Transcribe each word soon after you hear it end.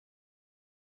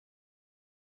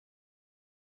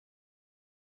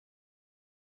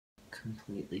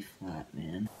completely flat,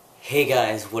 man. Hey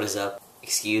guys, what is up?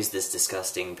 Excuse this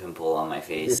disgusting pimple on my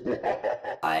face.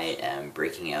 I am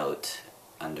breaking out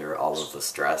under all of the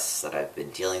stress that I've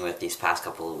been dealing with these past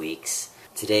couple of weeks.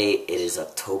 Today it is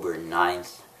October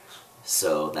 9th,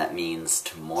 so that means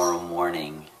tomorrow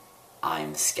morning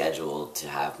I'm scheduled to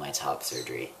have my top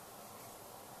surgery.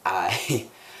 I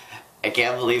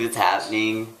can't believe it's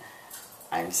happening.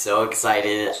 I'm so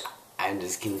excited. I'm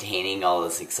just containing all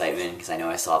this excitement because I know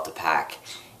I still have to pack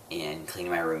and clean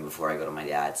my room before I go to my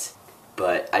dad's.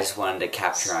 But I just wanted to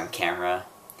capture on camera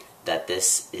that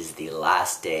this is the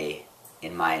last day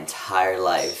in my entire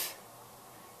life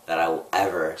that I will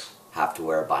ever have to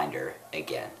wear a binder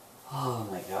again. Oh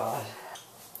my god.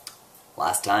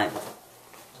 Last time.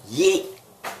 Yeet!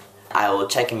 I will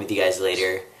check in with you guys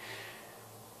later.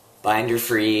 Binder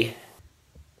free.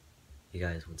 You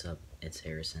guys, what's up? It's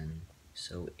Harrison.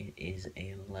 So it is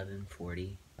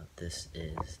 11:40. This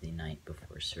is the night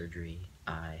before surgery.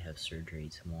 I have surgery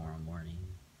tomorrow morning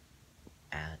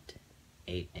at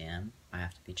 8 a.m. I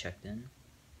have to be checked in.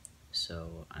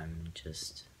 So I'm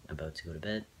just about to go to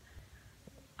bed.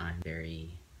 I'm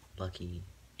very lucky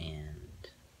and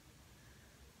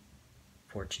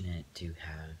fortunate to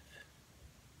have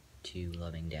two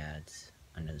loving dads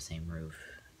under the same roof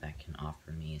that can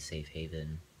offer me a safe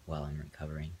haven while I'm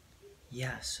recovering.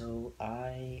 Yeah, so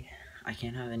I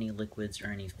can't have any liquids or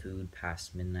any food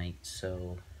past midnight,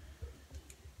 so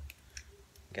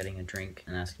getting a drink,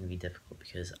 and that's going to be difficult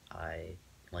because I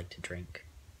like to drink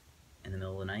in the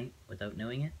middle of the night without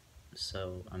knowing it,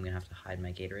 so I'm going to have to hide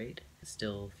my Gatorade. It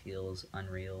still feels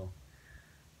unreal.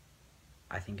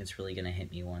 I think it's really going to hit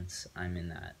me once I'm in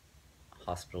that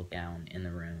hospital gown in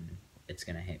the room. It's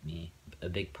going to hit me. A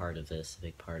big part of this, a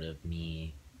big part of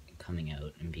me coming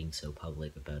out and being so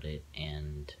public about it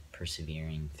and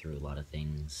persevering through a lot of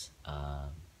things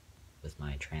with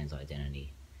my trans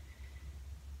identity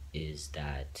is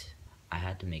that I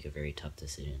had to make a very tough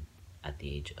decision at the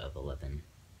age of 11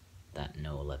 that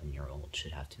no 11-year-old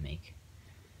should have to make.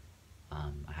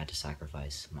 I had to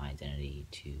sacrifice my identity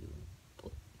to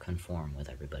conform with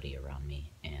everybody around me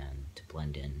and to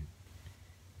blend in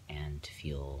and to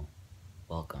feel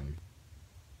welcome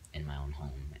in my own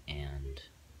home, and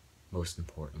most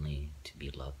importantly, to be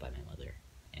loved by my mother.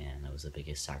 And that was the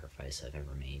biggest sacrifice I've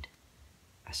ever made.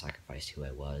 I sacrificed who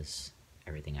I was,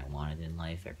 everything I wanted in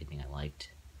life, everything I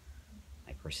liked,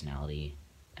 my personality,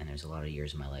 and there's a lot of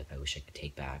years of my life I wish I could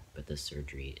take back, but this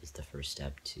surgery is the first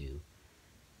step to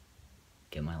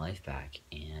get my life back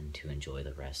and to enjoy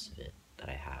the rest of it that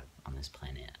I have on this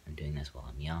planet. I'm doing this while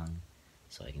I'm young,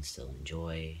 so I can still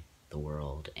enjoy the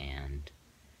world and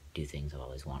do things I've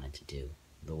always wanted to do.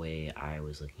 The way I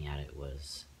was looking at it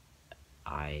was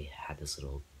I had this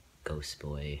little ghost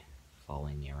boy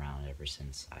following me around ever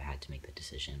since I had to make the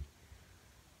decision.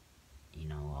 You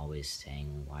know, always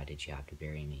saying, why did you have to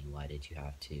bury me? Why did you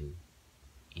have to,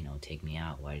 you know, take me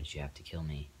out? Why did you have to kill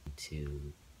me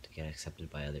to get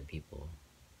accepted by other people?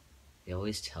 They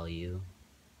always tell you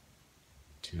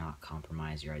to not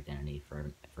compromise your identity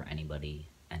for anybody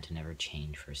and to never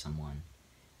change for someone.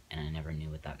 And I never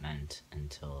knew what that meant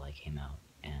until I came out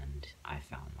and I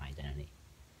found my identity.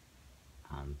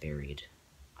 Buried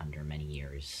under many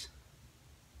years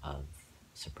of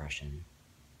suppression.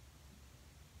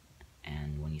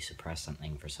 And when you suppress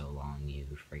something for so long, you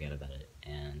forget about it.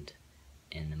 And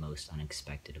in the most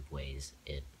unexpected of ways,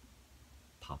 it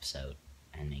pops out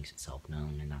and makes itself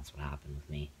known, and that's what happened with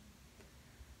me.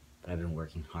 But I've been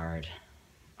working hard.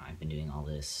 I've been doing all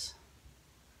this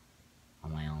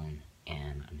on my own,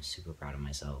 and I'm super proud of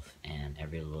myself, and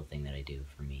every little thing that I do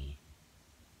for me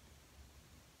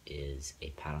is a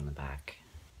pat on the back.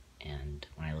 And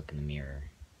when I look in the mirror,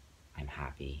 I'm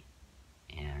happy,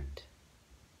 and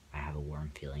I have a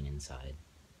warm feeling inside.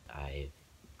 I've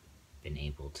been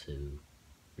able to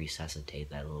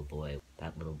resuscitate that little boy.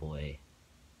 That little boy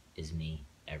is me.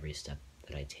 Every step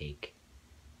that I take,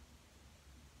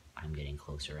 I'm getting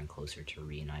closer and closer to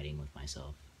reuniting with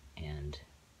myself, and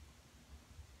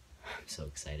I'm so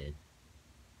excited.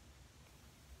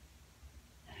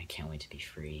 And I can't wait to be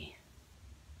free.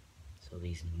 So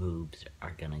these moves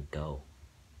are gonna go.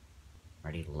 I'm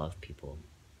ready to love people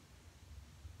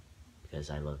because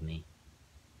I love me,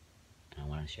 and I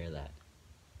want to share that.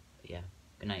 But yeah,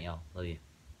 good night, y'all. Love you.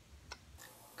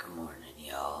 Good morning,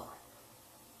 y'all.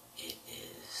 It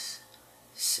is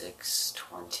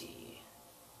 6:20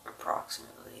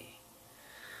 approximately,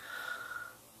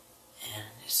 and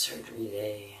it's surgery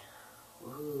day.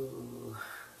 Woo!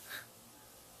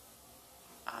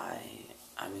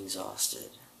 I'm exhausted.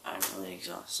 I'm really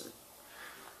exhausted.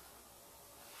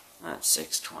 That's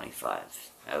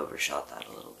 6:25. I overshot that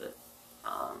a little bit.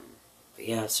 But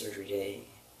yeah, surgery day,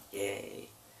 yay.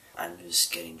 I'm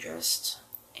just getting dressed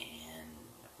and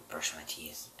brush my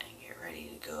teeth and get ready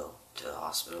to go to the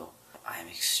hospital. I'm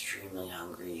extremely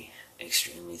hungry,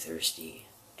 extremely thirsty,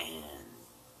 and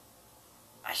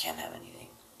I can't have anything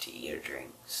to eat or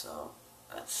drink, so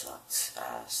that sucks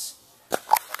ass.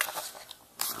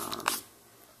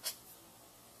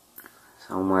 So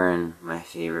I'm wearing my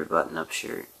favorite button-up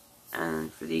shirt,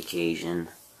 and for the occasion,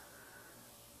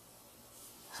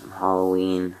 some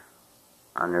Halloween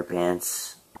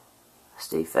underpants.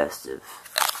 Stay festive.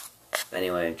 But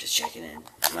anyway, I'm just checking in.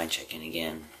 I might check in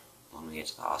again when we get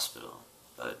to the hospital,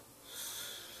 but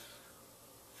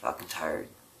fucking tired.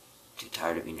 Too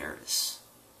tired to be nervous.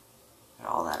 But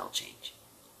all that'll change.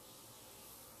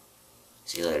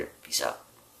 See you later. Peace out.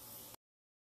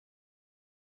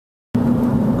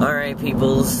 Alright,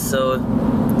 peoples, so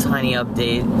tiny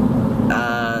update.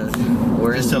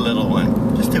 We're just a little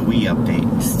one. Just a wee update.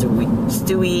 Just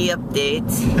a wee update.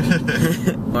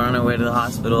 We're on our way to the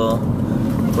hospital.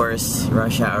 Of course,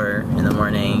 rush hour in the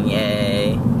morning.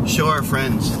 Yay. Show our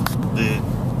friends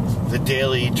the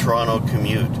daily Toronto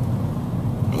commute.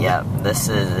 Yep, this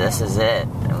is it.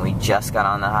 And we just got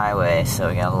on the highway, so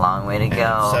we got a long way to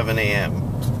go. It's 7 a.m.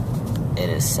 It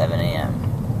is 7 a.m.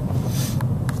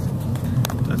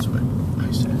 That's what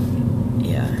I said.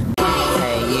 Yeah.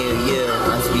 Hey, you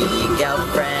must be your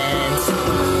girlfriend.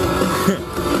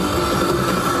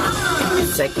 In a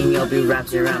second, you'll be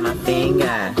wrapped around my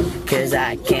finger. Cause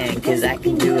I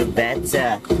can do it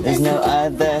better. There's no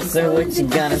other, so what you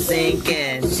gonna think?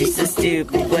 She's so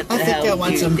stupid, what the hell? I think I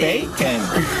want some bacon.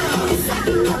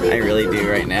 I really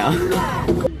do right now.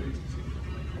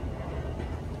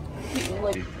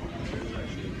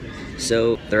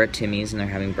 So they're at Timmy's and they're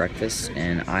having breakfast,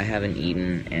 and I haven't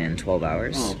eaten in 12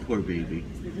 hours. Oh, poor baby.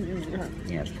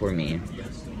 Yeah, poor me.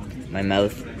 My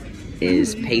mouth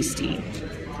is pasty.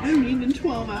 I haven't eaten in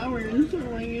 12 hours. Oh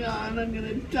my god, I'm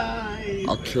gonna die.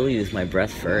 I'll kill you with my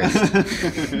breath first. Would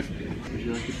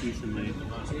you like a piece of my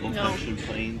old-fashioned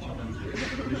plain? I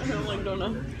don't like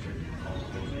donut.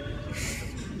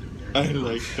 I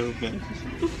like donut.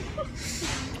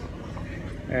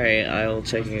 Alright, I'll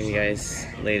check in with you guys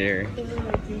later.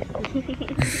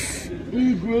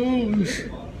 Gross.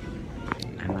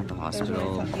 I'm at the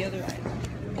hospital.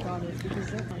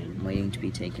 I'm waiting to be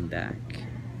taken back.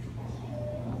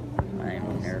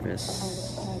 I'm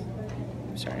nervous.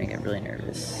 I'm starting to get really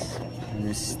nervous. And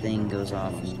this thing goes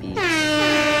off and beeps.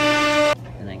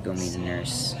 Then I go meet a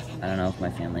nurse. I don't know if my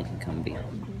family can come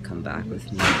back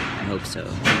with me. I hope so.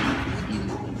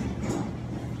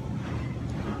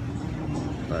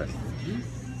 But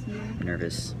I'm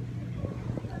nervous.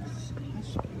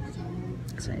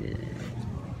 Excited.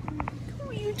 Who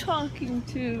are you talking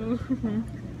to?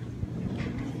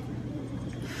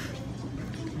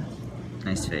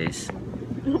 Nice face.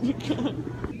 Oh my god.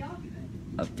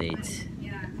 Update.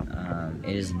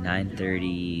 It is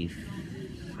 9:35,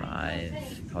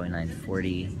 probably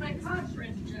 9:40.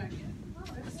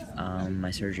 My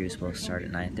surgery was supposed to start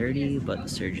at 9:30, but the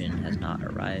surgeon has not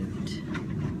arrived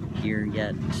here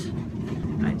yet.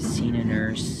 I've seen a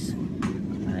nurse.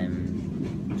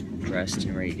 I'm dressed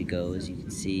and ready to go, as you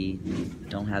can see.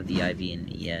 Don't have the IV in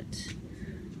me yet.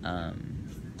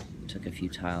 Took a few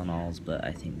Tylenols, but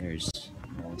I think there's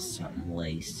something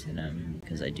laced in them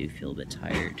because I do feel a bit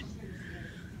tired,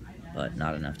 but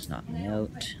not enough to knock me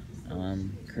out.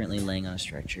 Currently laying on a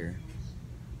stretcher,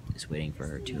 just waiting for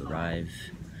her to arrive.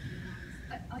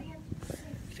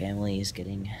 Family is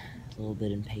getting a little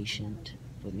bit impatient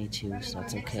with me too, so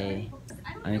that's okay.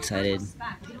 I'm excited.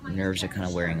 Nerves are kind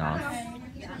of wearing off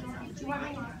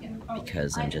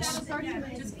because I just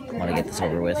want to get this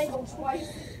over with,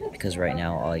 because right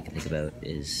now all I can think about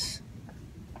is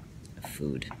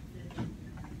food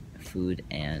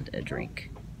and a drink.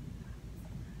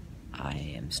 I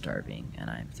am starving and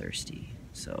I'm thirsty,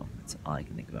 so that's all I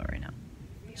can think about right now.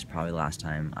 It's probably the last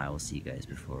time I will see you guys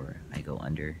before I go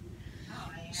under,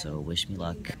 so wish me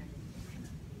luck.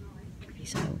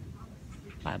 Peace out.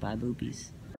 Bye bye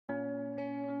boobies.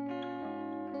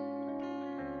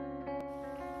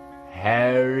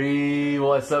 Harry,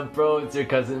 what's up, bro? It's your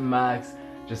cousin Max.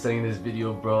 Just sending this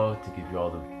video, bro, to give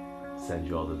you send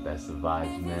you all the best of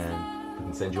vibes, man.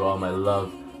 And send you all my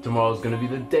love. Tomorrow's gonna be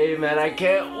the day, man. I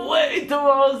can't wait.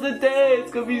 Tomorrow's the day.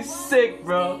 It's gonna be sick,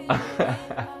 bro.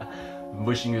 I'm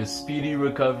wishing you a speedy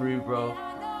recovery, bro.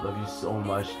 Love you so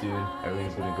much, dude.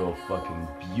 Everything's gonna go fucking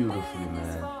beautifully,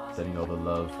 man. Sending all the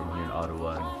love from here in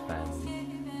Ottawa and the family.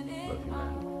 Love you,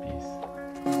 man. Peace.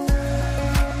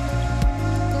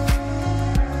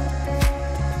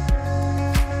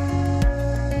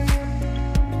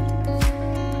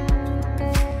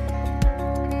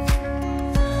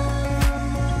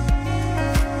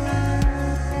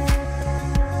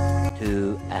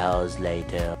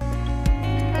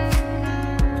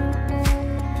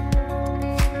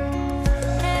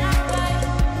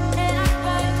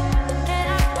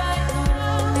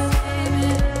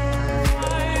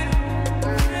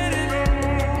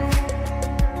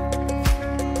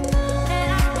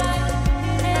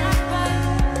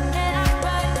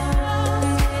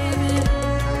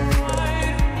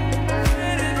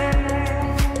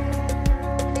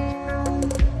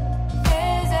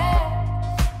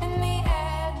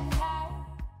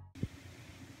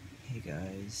 Hey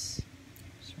guys,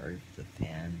 sorry for the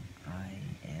fan. I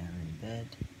am in bed.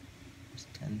 It's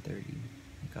 10:30.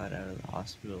 I got out of the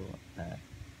hospital at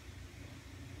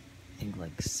I think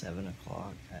like 7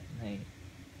 o'clock at night.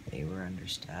 They were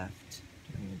understaffed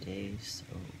during the day, so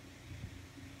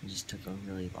it just took a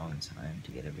really long time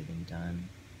to get everything done.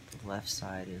 The left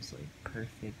side is like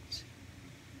perfect,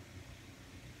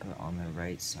 but on the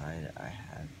right side I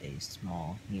have a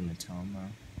small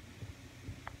hematoma,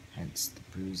 hence the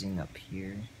bruising up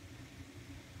here.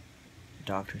 The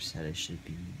doctor said it should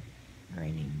be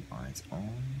draining on its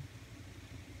own,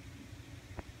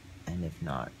 and if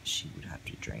not, she would have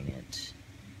to drain it.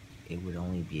 It would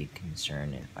only be a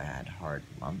concern if I had hard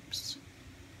lumps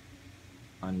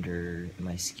under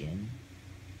my skin,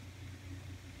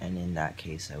 and in that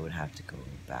case I would have to go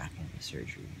back into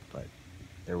surgery, but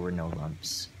there were no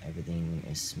lumps. Everything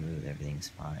is smooth, everything's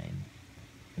fine.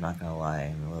 I'm not gonna lie,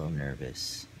 I'm a little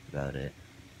nervous about it.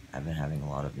 I've been having a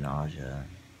lot of nausea,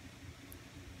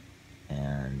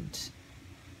 and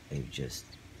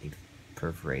they've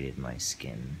perforated my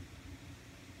skin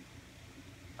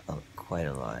quite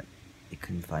a lot. They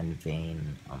couldn't find a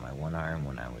vein on my one arm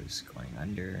when I was going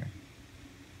under,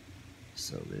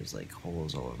 so there's like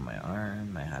holes all over my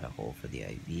arm. I had a hole for the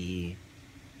IV,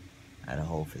 I had a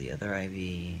hole for the other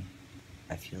IV.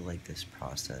 I feel like this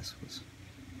process was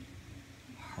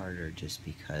harder just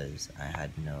because I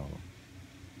had no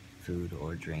food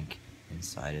or drink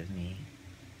inside of me.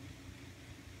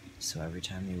 So every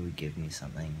time they would give me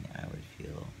something, I would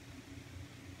feel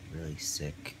really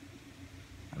sick.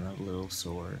 I'm a little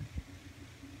sore.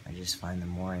 I just find the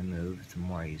more I move, the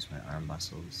more I use my arm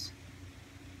muscles,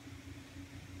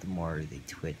 the more they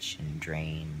twitch and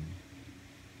drain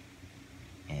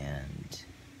and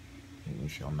make me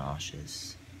feel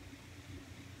nauseous.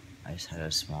 I just had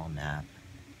a small nap.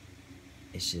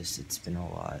 It's been a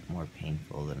lot more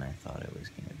painful than I thought it was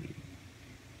gonna be.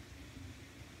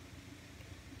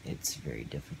 It's very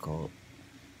difficult.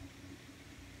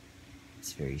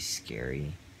 It's very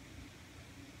scary.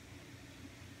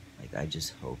 Like, I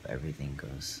just hope everything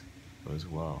goes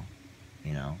well,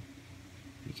 you know?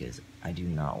 Because I do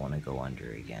not want to go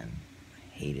under again.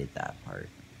 I hated that part.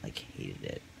 Like, hated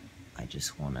it. I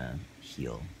just want to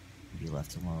heal, be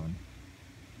left alone.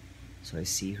 So I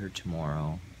see her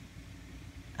tomorrow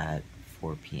at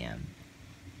 4 p.m.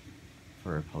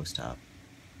 for a post-op,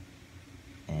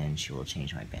 and she will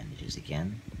change my bandages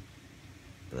again.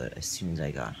 But as soon as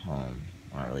I got home,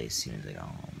 well, not really as soon as I got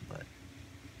home, but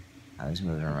I was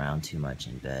moving around too much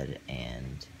in bed,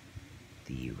 and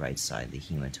the right side, the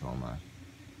hematoma,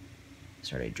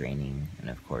 started draining, and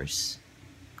of course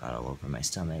got all over my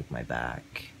stomach, my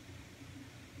back,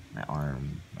 my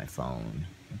arm, my phone.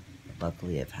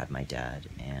 Luckily I've had my dad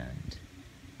and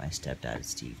my stepdad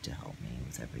Steve to help me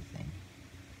with everything.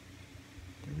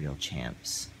 They're real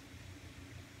champs,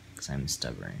 because I'm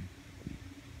stubborn.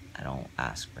 I don't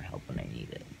ask for help when I need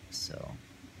it. So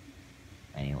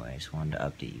anyway, I just wanted to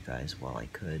update you guys while I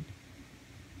could,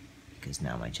 because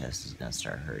now my chest is gonna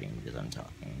start hurting because I'm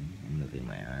talking and moving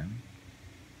my arm,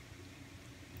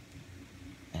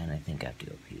 and I think I have to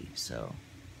go pee, so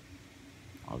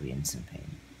I'll be in some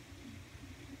pain.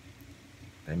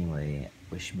 But anyway,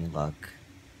 wish me luck.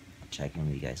 I'll check in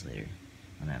with you guys later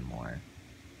when I'm more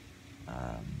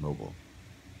mobile.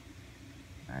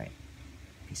 Alright,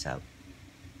 peace out.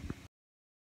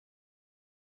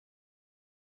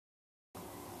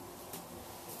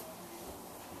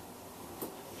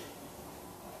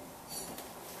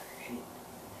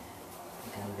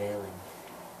 Unveiling.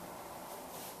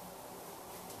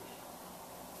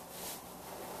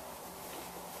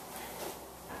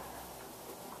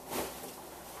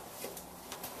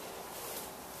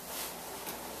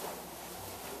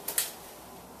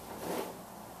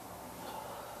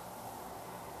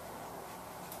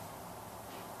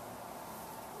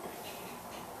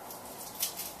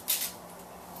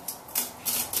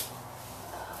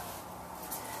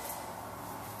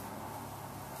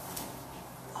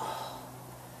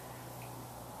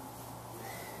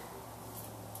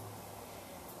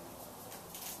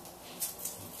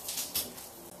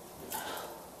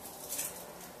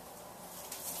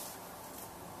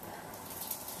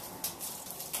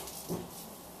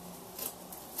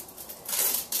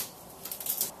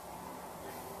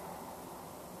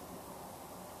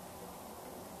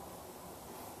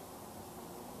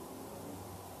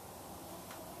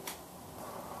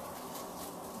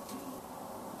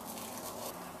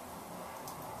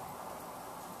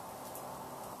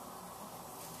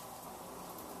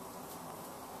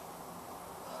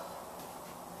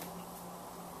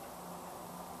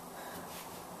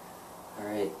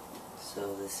 Alright,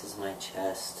 so this is my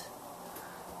chest.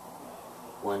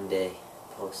 1 day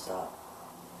post-op.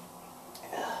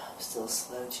 I'm still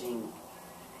slouching.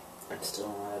 I'm still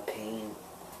in a lot of pain.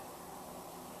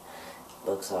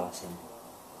 Looks awesome.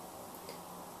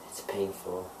 It's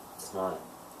painful. It's not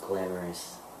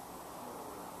glamorous.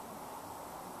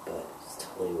 But it's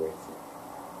totally worth it.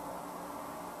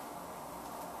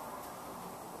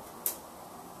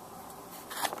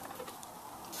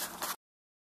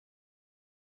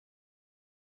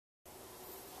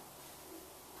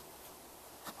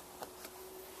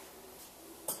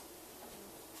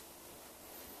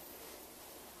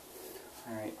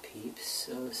 Alright peeps,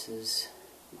 so this is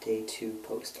day 2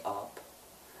 post-op.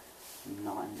 I'm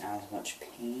not in as much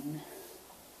pain.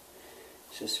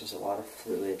 It's just there's a lot of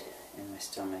fluid in my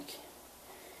stomach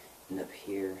and up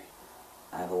here.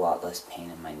 I have a lot less pain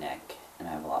in my neck and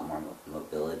I have a lot more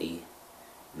mobility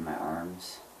in my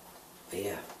arms. But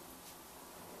yeah,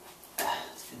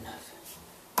 that's good enough.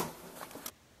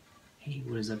 Hey,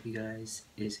 what is up you guys?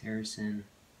 It's Harrison.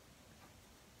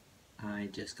 I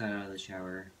just got out of the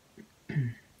shower.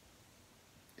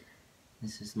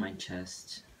 This is my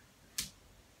chest.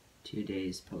 2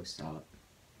 days post-op.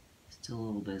 Still a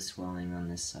little bit of swelling on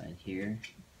this side here.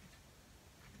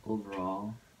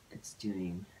 Overall, it's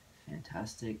doing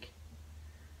fantastic.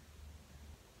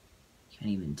 Can't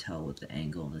even tell with the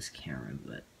angle of this camera,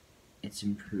 but it's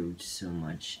improved so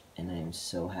much and I am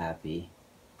so happy.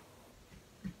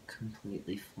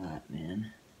 Completely flat,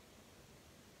 man.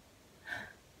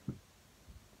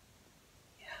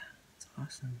 It's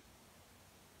awesome.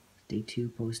 Day 2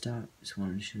 post-op. Just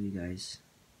wanted to show you guys.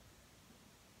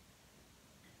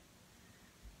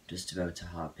 Just about to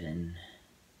hop in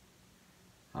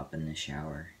the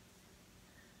shower.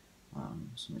 So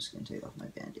I'm just gonna take off my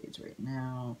band-aids right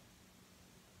now.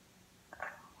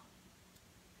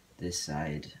 This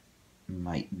side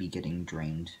might be getting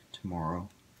drained tomorrow.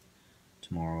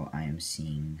 Tomorrow I am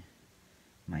seeing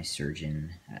my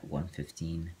surgeon at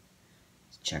 1:15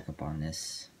 to check up on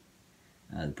this.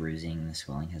 The bruising, the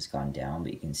swelling has gone down,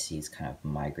 but you can see it's kind of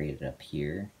migrated up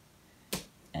here,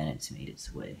 and it's made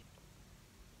its way.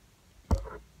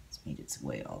 It's made its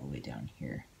way all the way down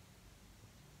here.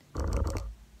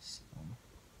 So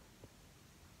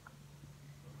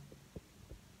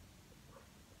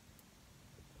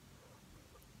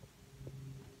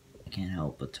I can't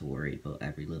help but to worry about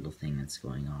every little thing that's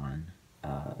going on,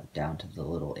 down to the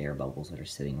little air bubbles that are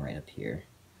sitting right up here.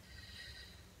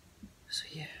 So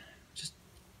yeah, just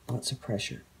lots of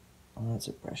pressure. Lots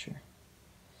of pressure.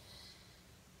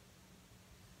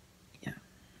 Yeah.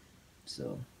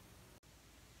 So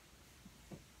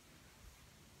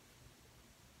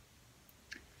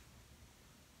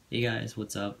hey guys,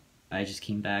 what's up? I just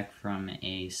came back from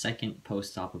a second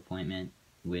post-op appointment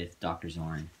with Dr.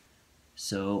 Zorn.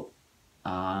 So,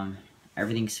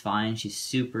 everything's fine. She's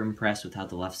super impressed with how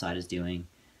the left side is doing.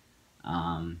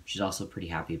 She's also pretty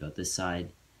happy about this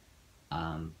side.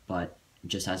 But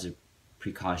just as a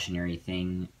precautionary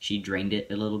thing, she drained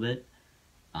it a little bit.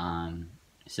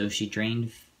 So she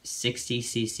drained 60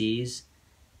 cc's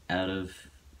out of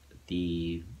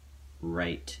the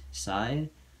right side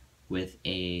with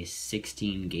a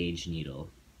 16 gauge needle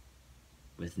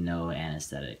with no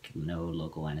anesthetic, no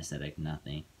local anesthetic,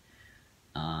 nothing.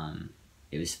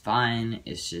 It was fine.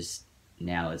 It's just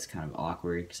now it's kind of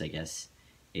awkward because I guess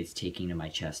it's taking to my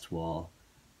chest wall,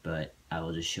 but I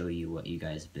will just show you what you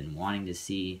guys have been wanting to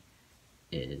see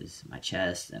is my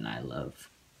chest, and I love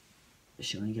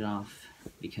showing it off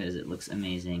because it looks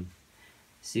amazing.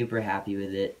 Super happy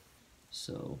with it.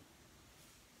 So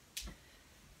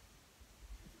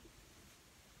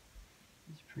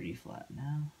it's pretty flat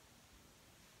now.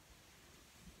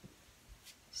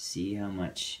 See how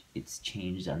much it's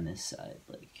changed on this side,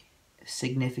 like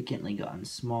significantly gotten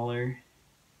smaller.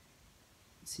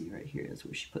 See right here, that's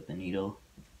where she put the needle.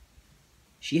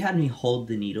 She had me hold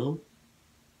the needle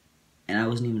and I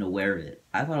wasn't even aware of it.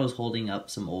 I thought I was holding up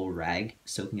some old rag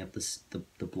soaking up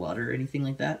the blood or anything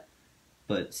like that,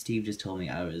 but Steve just told me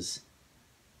I was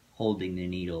holding the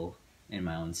needle in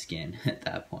my own skin at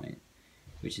that point,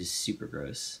 which is super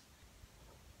gross.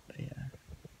 But yeah.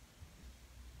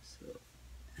 So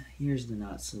here's the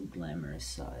not so glamorous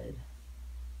side.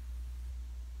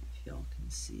 If y'all can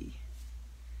see,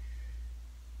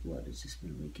 blood has just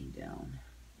been leaking down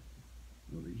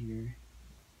over here.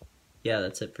 Yeah,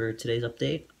 that's it for today's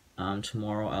update.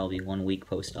 Tomorrow I'll be 1 week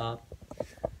post-op,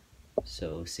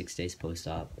 so 6 days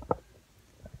post-op.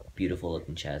 Beautiful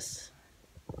looking chest.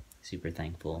 Super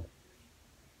thankful.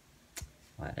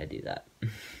 Why'd I do that?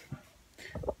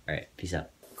 Alright, peace out.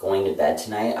 Going to bed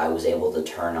tonight, I was able to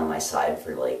turn on my side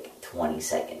for like 20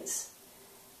 seconds.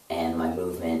 And my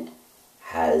movement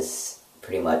has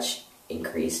pretty much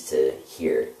increased to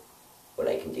here, what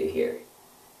I can do here.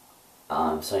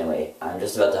 So anyway, I'm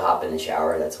just about to hop in the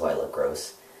shower, that's why I look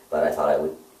gross, but I thought I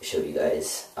would show you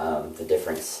guys the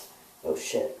difference. Oh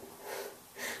shit,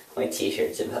 my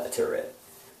t-shirt's about to rip.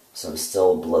 So I'm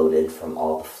still bloated from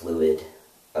all the fluid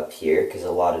up here, because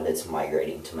a lot of it's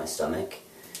migrating to my stomach.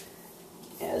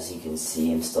 As you can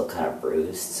see, I'm still kind of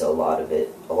bruised, so a lot of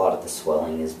the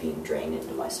swelling is being drained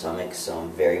into my stomach, so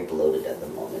I'm very bloated at the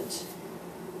moment.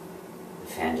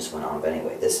 The fan just went on, but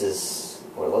anyway, this is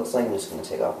what it looks like. I'm just going to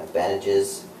take off my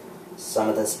bandages. Some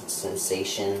of the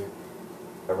sensation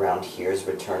around here is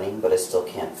returning, but I still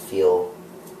can't feel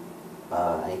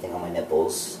anything on my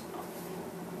nipples.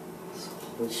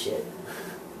 Holy shit.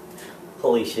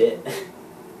 Holy shit.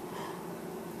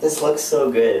 This looks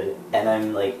so good, and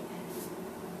I'm like,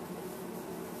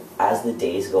 as the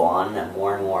days go on, I'm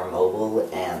more and more mobile,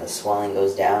 and the swelling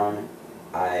goes down.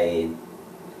 I'm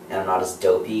not as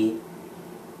dopey.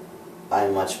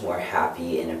 I'm much more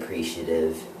happy and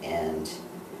appreciative, and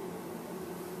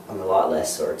I'm a lot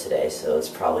less sore today, so it's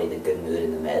probably the good mood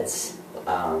and the meds.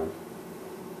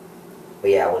 But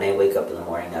yeah, when I wake up in the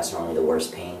morning, that's normally the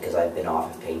worst pain, because I've been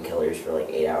off of painkillers for like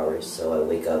 8 hours, so I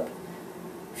wake up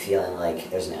feeling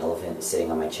like there's an elephant sitting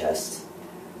on my chest.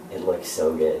 It looks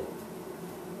so good.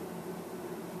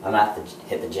 I'm gonna have to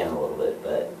hit the gym a little bit,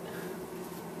 but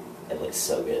it looks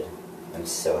so good. I'm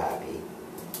so happy. I'm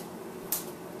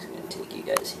just gonna take you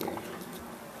guys here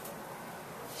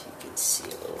so you can see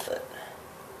a little bit.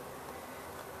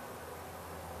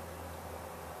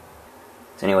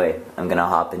 So anyway, I'm gonna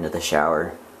hop into the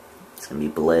shower. It's gonna be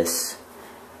bliss.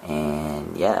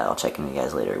 And yeah, I'll check in with you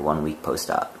guys later. 1 week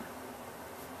post-op.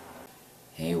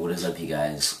 Hey, what is up, you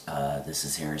guys? This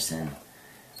is Harrison.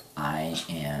 I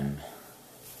am,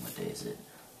 what day is it?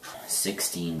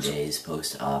 16 days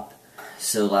post-op.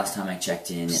 So last time I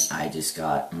checked in, I just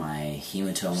got my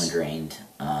hematoma drained.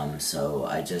 So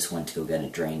I just went to go get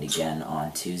it drained again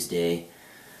on Tuesday.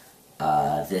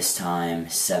 This time,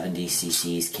 70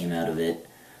 cc's came out of it.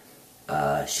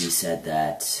 She said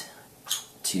that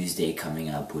Tuesday coming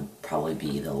up would probably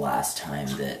be the last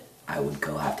time that I would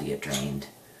go have to get drained.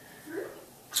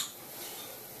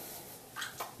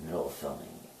 Middle of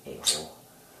filming, a-hole.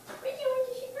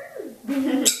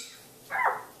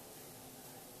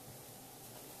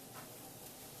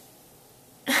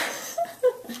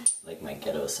 Like my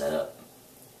ghetto setup.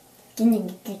 Oh,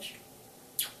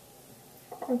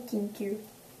 thank you.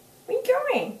 What are you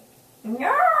doing?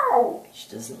 No!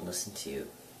 She doesn't listen to you.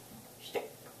 Stop.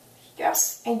 Stop.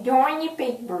 I don't want your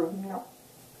big bird. No.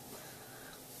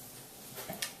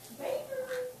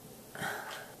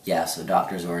 Yeah, so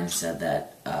Dr. Zorn said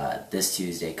that this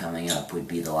Tuesday coming up would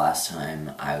be the last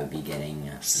time I would be getting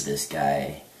this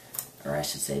guy, or I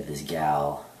should say this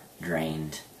gal,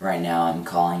 drained. Right now I'm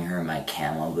calling her my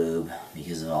camo boob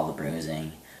because of all the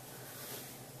bruising.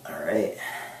 Alright.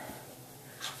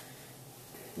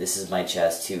 This is my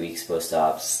chest 2 weeks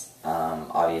post-op.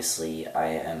 Obviously I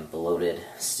am bloated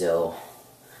still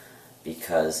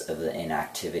because of the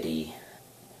inactivity.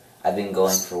 I've been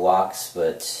going for walks,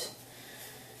 but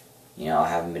you know, I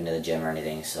haven't been to the gym or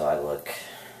anything, so I look,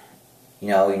 you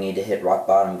know, you need to hit rock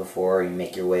bottom before you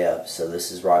make your way up, so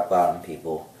this is rock bottom,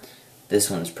 people. This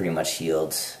one's pretty much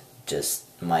healed, just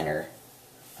minor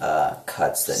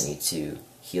cuts that need to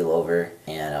heal over,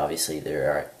 and obviously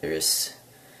there's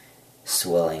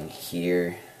swelling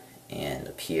here and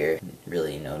up here.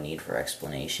 Really no need for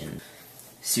explanation.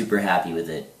 Super happy with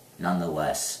it,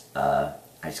 nonetheless. I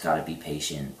just gotta be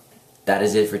patient. That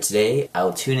is it for today. I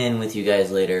will tune in with you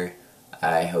guys later.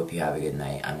 I hope you have a good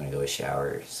night. I'm gonna go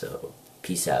shower, so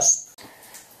peace out.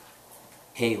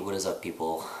 Hey, what is up,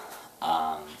 people?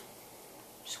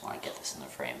 Just want to get this in the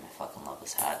frame. I fucking love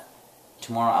this hat.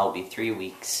 Tomorrow I'll be 3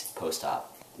 weeks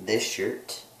post-op. This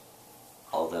shirt,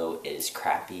 although it is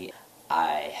crappy,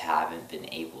 I haven't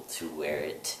been able to wear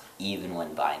it even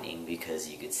when binding because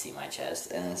you could see my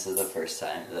chest, and this is the first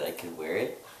time that I could wear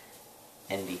it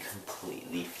and be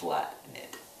completely flat in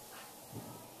it.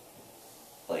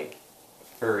 Like,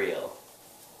 for real.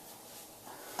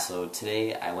 So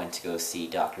today I went to go see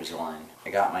Dr. Celine. I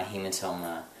got my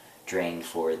hematoma drained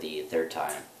for the 3rd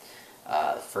time.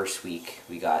 First week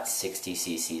we got 60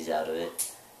 cc's out of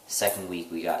it. Second week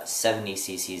we got 70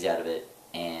 cc's out of it.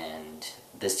 And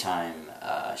this time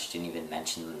she didn't even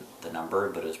mention the number,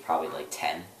 but it was probably like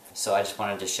 10. So I just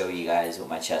wanted to show you guys what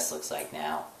my chest looks like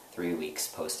now, 3 weeks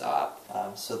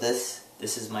post-op. So this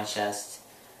is my chest,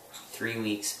 3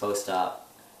 weeks post-op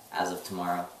as of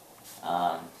tomorrow.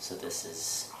 So this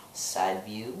is side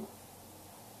view,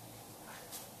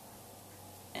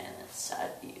 and then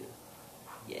side view.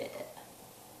 Yeah.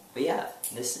 But yeah,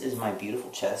 this is my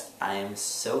beautiful chest. I am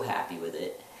so happy with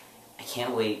it. I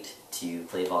can't wait to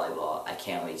play volleyball. I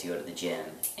can't wait to go to the gym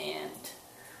and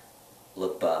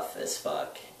look buff as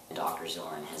fuck. Dr.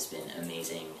 Zorn has been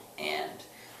amazing, and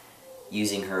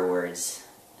using her words,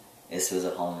 this was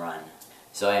a home run.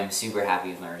 So I am super happy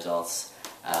with my results.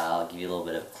 I'll give you a little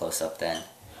bit of a close-up then.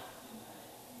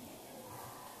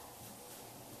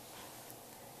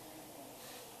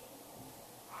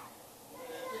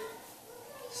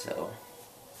 So,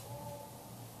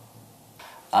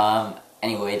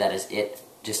 anyway, that is it.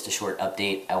 Just a short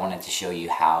update. I wanted to show you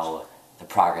how the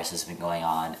progress has been going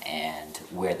on and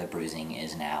where the bruising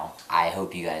is now. I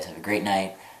hope you guys have a great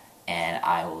night, and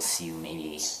I will see you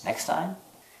maybe next time.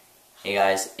 Hey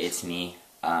guys, it's me,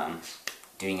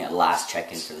 doing a last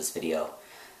check-in for this video.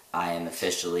 I am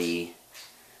officially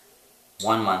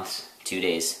 1 month, 2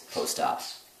 days post-op,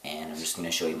 and I'm just going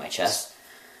to show you my chest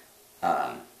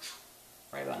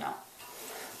right about now.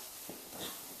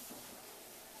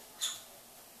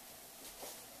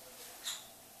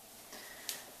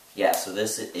 Yeah, so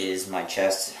this is my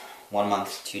chest 1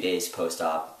 month, 2 days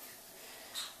post-op.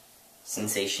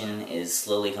 Sensation is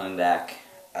slowly coming back.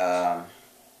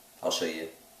 I'll show you.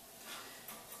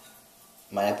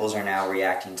 My nipples are now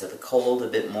reacting to the cold a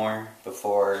bit more.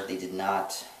 Before they did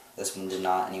not. This one did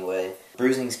not anyway.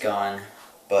 Bruising's gone,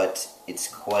 but it's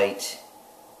quite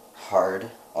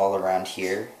hard all around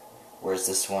here, whereas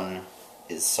this one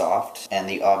is soft. And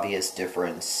the obvious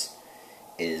difference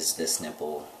is this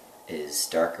nipple is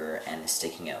darker and is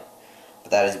sticking out.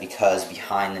 But that is because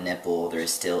behind the nipple there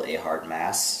is still a hard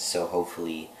mass, so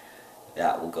hopefully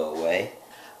that will go away.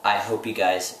 I hope you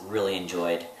guys really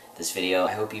enjoyed this video.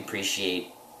 I hope you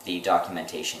appreciate the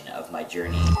documentation of my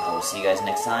journey. I will see you guys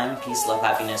next time. Peace, love,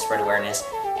 happiness, spread awareness,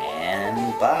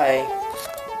 and bye!